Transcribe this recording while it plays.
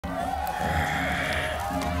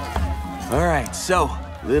All right, so,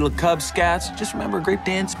 little Cub Scouts, just remember a great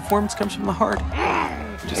dance performance comes from the heart.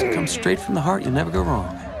 Just comes straight from the heart, you'll never go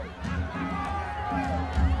wrong.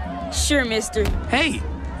 Sure, mister. Hey,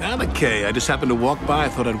 okay. I just happened to walk by. I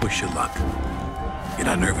thought I'd wish you luck. You're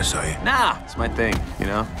not nervous, are you? Nah, it's my thing, you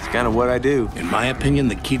know? It's kind of what I do. In my opinion,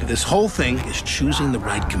 the key to this whole thing is choosing the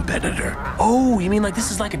right competitor. Oh, you mean like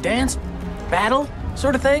this is like a dance battle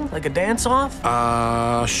sort of thing? Like a dance-off?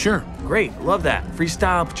 Sure. Great, love that.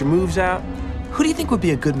 Freestyle, put your moves out. Who do you think would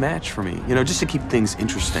be a good match for me? You know, just to keep things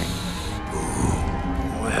interesting.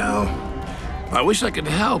 Well, I wish I could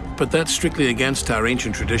help, but that's strictly against our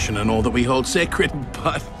ancient tradition and all that we hold sacred.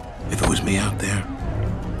 But if it was me out there,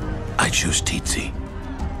 I'd choose Tsitsi.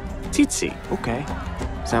 Tsitsi, okay.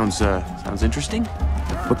 Sounds interesting.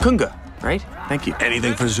 Bakunga, right? Thank you.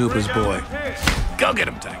 Anything for Zuba's boy. Go get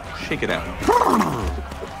him, Tank. Shake it out.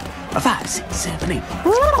 A 5, 6, 7, 8.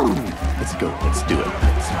 Let's go. Let's do it.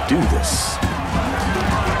 Let's do this.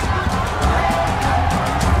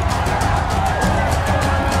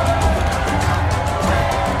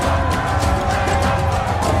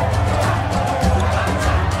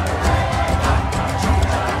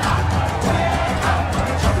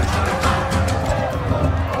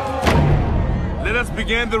 Let us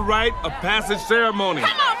begin the rite of passage ceremony.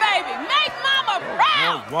 Come on, baby. Make mama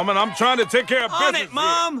proud. Oh, woman, I'm trying to take care of On business it,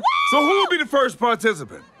 Mom. here. So who will be the first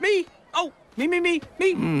participant? Me. Oh, me.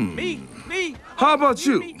 How about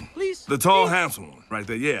you? Me, please. The tall, handsome one, right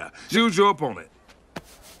there, yeah. Choose your opponent.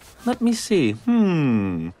 Let me see.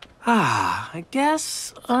 I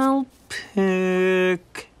guess I'll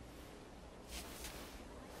pick...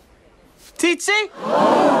 Tsitsi?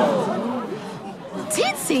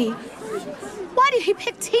 Tsitsi? Why did he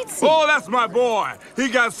pick Tsitsi? Oh, that's my boy. He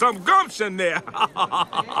got some gumption there.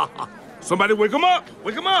 Somebody wake him up.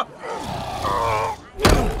 Wake him up.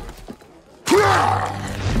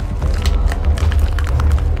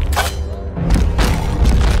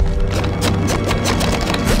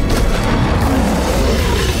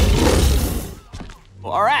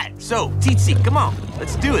 All right, so, Tsitsi, come on.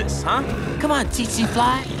 Let's do this, huh? Come on, Tsitsi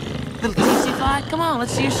Fly. Little Tsitsi Fly, come on,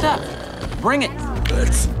 let's see your stuff. Bring it.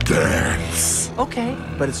 Let's dance. Okay,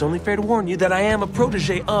 but it's only fair to warn you that I am a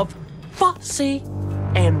protege of Fosse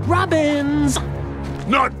and Robbins.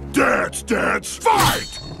 Not dance, dance,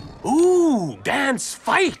 fight! Ooh, dance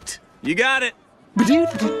fight. You got it. Is he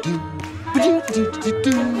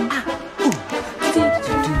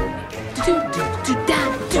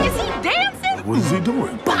dancing? What is he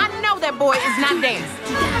doing? I know that boy is not dancing.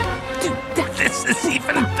 This is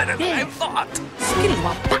even better than I thought.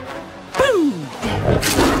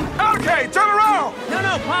 Okay, turn around!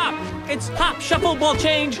 No, Pop. It's hop, shuffle, ball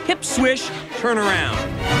change, hip swish, turn around.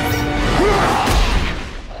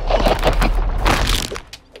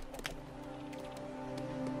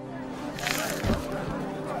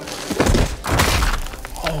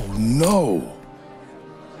 Oh, no.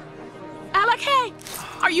 Alec,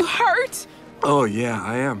 are you hurt? Oh, yeah,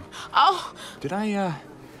 I am. Oh, Did I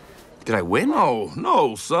win? Oh,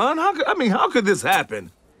 no, son. How could this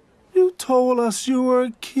happen? You told us you were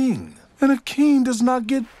a king, and a king does not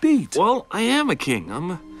get beat. Well, I am a king.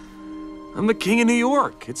 I'm the king of New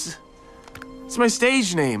York. It's my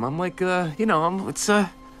stage name. I'm like, it's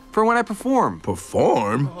for when I perform.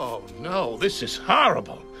 Perform? Oh, no, this is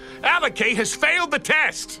horrible. Alec has failed the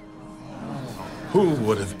test. Who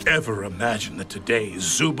would have ever imagined that today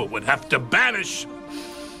Zuba would have to banish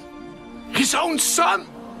his own son?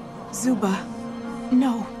 Zuba,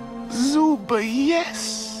 no. Zuba,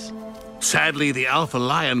 yes. Sadly, the Alpha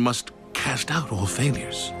Lion must cast out all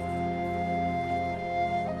failures.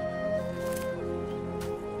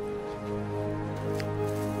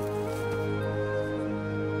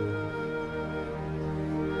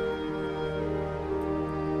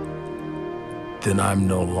 Then I'm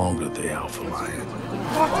no longer the Alpha Lion.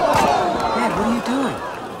 Dad, what are you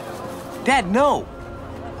doing? Dad, no.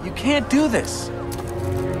 You can't do this.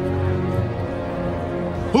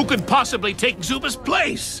 Who could possibly take Zuba's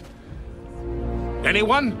place?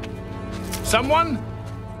 Anyone? Someone?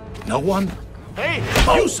 No one? Hey!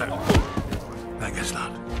 You, sir! I guess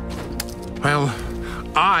not. Well,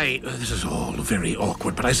 this is all very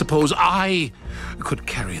awkward, but I suppose I could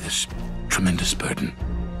carry this tremendous burden.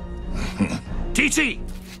 Tsitsi,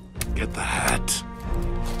 get the hat.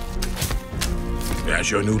 As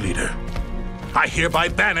your new leader, I hereby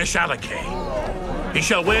banish Alec. He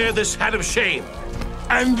shall wear this hat of shame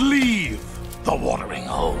and leave the watering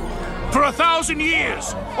hole for 1,000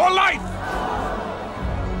 years or life.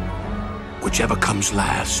 Whichever comes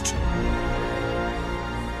last.